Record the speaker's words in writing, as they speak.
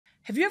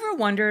Have you ever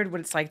wondered what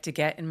it's like to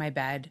get in my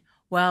bed?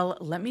 Well,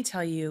 let me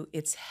tell you,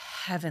 it's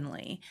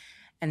heavenly.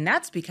 And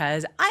that's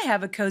because I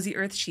have a Cozy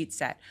Earth sheet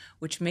set,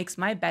 which makes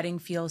my bedding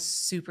feel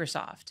super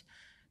soft.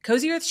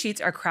 Cozy Earth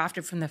sheets are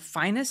crafted from the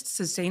finest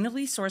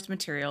sustainably sourced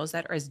materials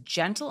that are as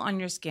gentle on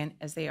your skin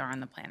as they are on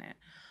the planet.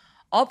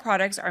 All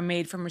products are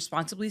made from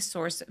responsibly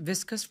sourced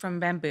viscose from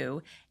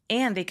bamboo,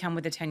 and they come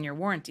with a 10-year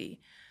warranty.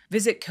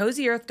 Visit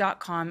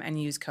CozyEarth.com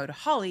and use code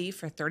HOLLY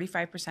for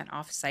 35%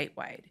 off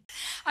site-wide.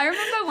 I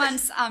remember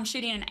once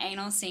shooting an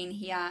anal scene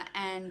here,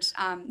 and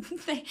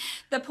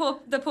the poor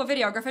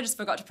videographer just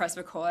forgot to press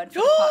record for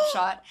the pop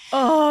shot.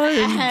 Oh,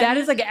 that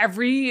is like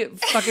every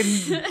fucking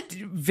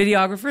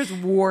videographer's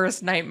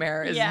worst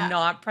nightmare is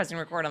not pressing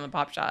record on the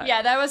pop shot.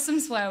 Yeah, there was some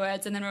swear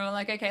words, and then we were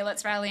like, okay,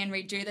 let's rally and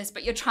redo this.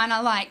 But you're trying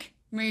to like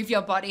move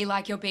your body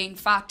like you're being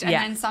fucked, and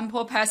then some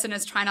poor person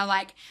is trying to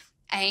like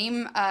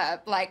aim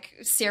like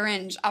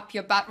syringe up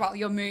your butt while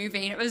you're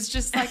moving. It was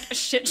just like a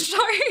shit show.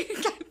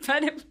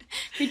 But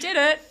we did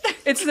it.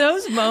 It's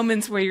those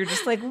moments where you're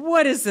just like,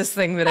 what is this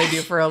thing that I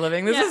do for a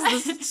living?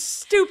 This is the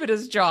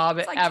stupidest job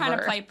it's like ever. Trying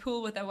to play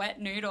pool with a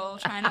wet noodle,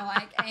 trying to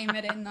like aim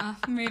it in the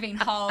moving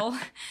hole.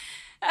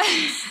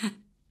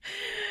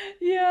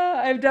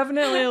 Yeah, I've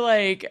definitely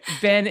like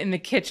been in the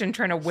kitchen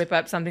trying to whip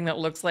up something that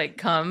looks like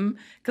cum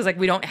because like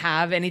we don't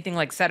have anything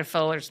like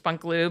Cetaphil or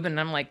Spunk Lube, and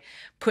I'm like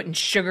putting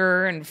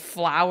sugar and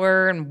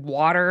flour and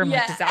water. I'm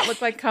like, does that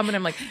look like cum? And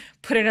I'm like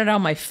putting it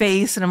on my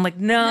face, and I'm like,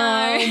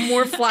 no.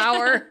 More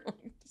flour.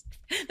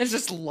 It's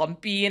just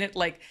lumpy, and it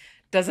like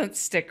doesn't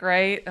stick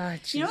right. Oh,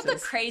 Jesus. You know what the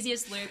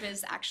craziest lube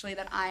is actually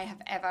that I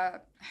have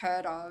ever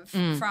heard of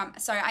from,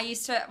 so I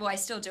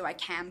still do, I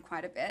cam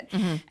quite a bit.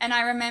 And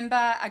I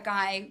remember a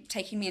guy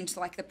taking me into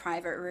like the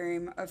private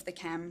room of the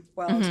cam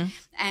world,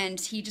 and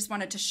he just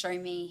wanted to show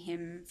me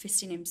him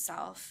fisting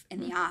himself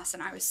in the ass,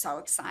 and I was so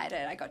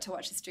excited. I got to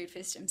watch this dude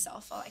fist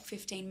himself for like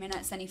 15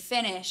 minutes, then he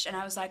finished, and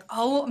I was like,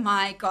 oh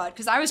my God,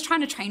 because I was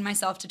trying to train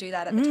myself to do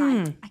that at the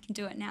time. I can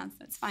do it now,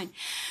 so it's fine.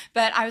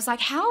 But I was like,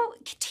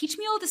 teach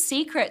me all the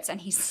secrets. And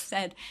he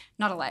said,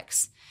 not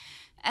Alex.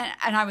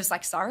 And I was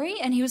like, sorry?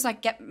 And he was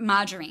like, get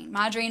margarine.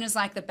 Margarine is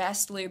like the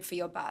best lube for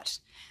your butt.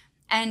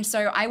 And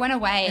so I went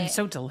away. And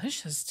so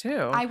delicious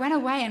too. I went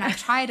away and I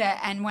tried it.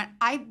 And when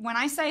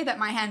I say that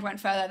my hand went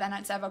further than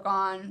it's ever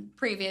gone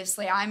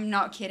previously, I'm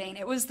not kidding.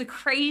 It was the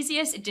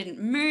craziest. It didn't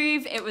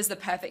move. It was the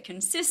perfect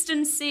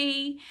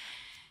consistency.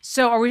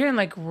 So are we hearing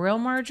like real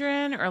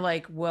margarine or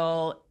like,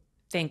 well,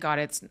 thank God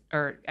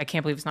I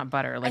can't believe it's not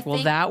butter. Like,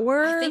 will that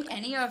work? I think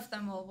any of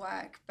them will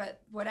work, but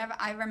whatever.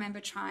 I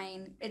remember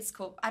trying, it's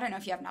cool. I don't know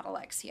if you have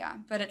Nuttalex here,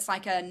 but it's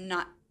like a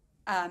nut,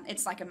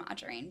 it's like a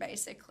margarine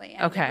basically.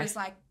 And it was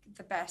like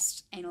the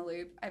best anal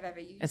lube I've ever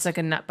used. It's like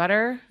a nut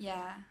butter?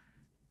 Yeah.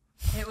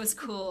 It was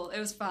cool. It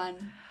was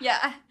fun.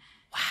 Yeah.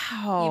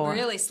 Wow.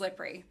 Really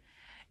slippery.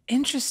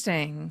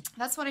 Interesting.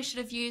 That's what I should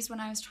have used when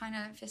I was trying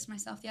to fist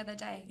myself the other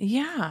day.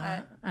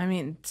 Yeah. I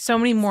mean, so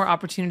many more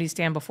opportunities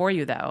stand before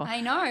you though.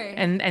 I know.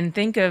 And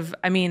think of,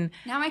 I mean.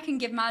 Now I can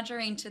give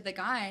margarine to the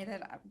guy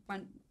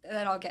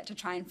that I'll get to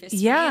try and fist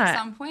me at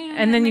some point.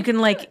 And then you can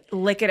like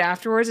lick it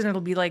afterwards and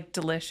it'll be like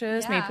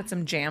delicious. Maybe put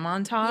some jam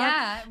on top.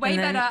 Yeah. Way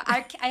better.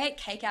 I ate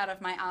cake out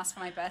of my ass for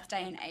my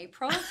birthday in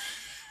April.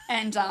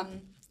 And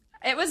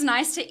it was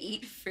nice to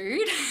eat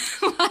food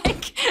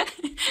like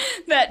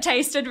that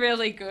tasted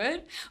really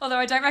good. Although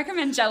I don't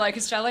recommend Jell-O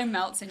because Jell-O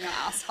melts in your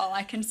asshole.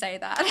 I can say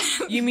that.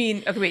 You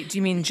mean, okay, wait, do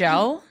you mean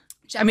gel?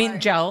 Jell-O. I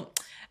mean gel.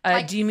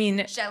 Do you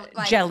mean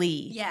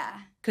jelly? Yeah.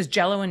 Because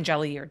Jell-O and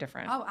jelly are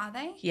different. Oh, are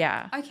they?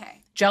 Yeah.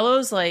 Okay.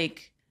 Jell-O's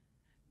like,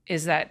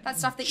 is that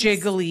stuff that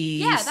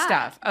jiggly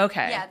stuff?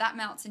 Okay. Yeah, that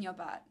melts in your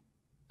butt.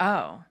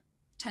 Oh.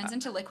 Turns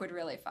into liquid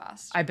really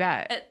fast. I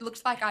bet. It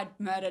looked like I'd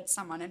murdered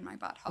someone in my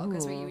butthole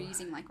because we were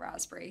using like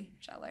raspberry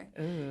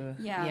Jell-O. Ooh.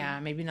 Yeah. Yeah,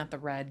 maybe not the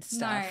red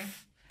stuff. No.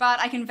 But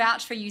I can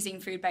vouch for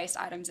using food-based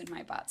items in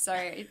my butt. So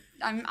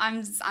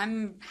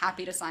I'm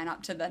happy to sign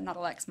up to the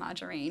Nuttalex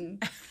margarine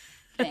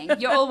thing.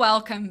 You're all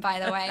welcome, by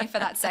the way, for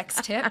that sex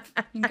tip.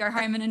 You can go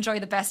home and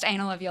enjoy the best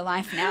anal of your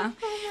life now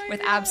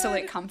with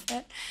absolute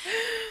comfort.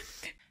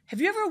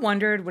 Have you ever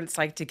wondered what it's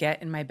like to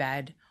get in my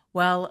bed?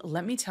 Well,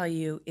 let me tell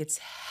you, it's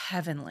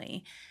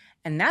heavenly.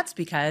 And that's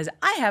because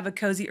I have a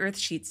Cozy Earth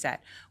sheet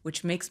set,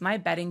 which makes my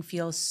bedding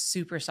feel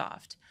super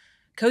soft.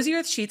 Cozy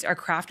Earth sheets are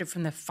crafted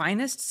from the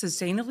finest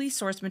sustainably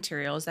sourced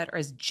materials that are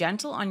as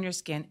gentle on your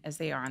skin as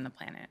they are on the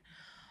planet.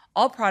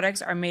 All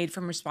products are made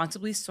from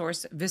responsibly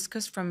sourced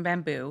viscose from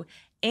bamboo,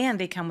 and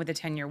they come with a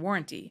 10-year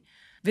warranty.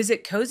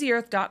 Visit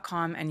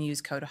CozyEarth.com and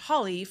use code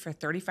HOLLY for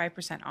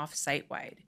 35% off site-wide.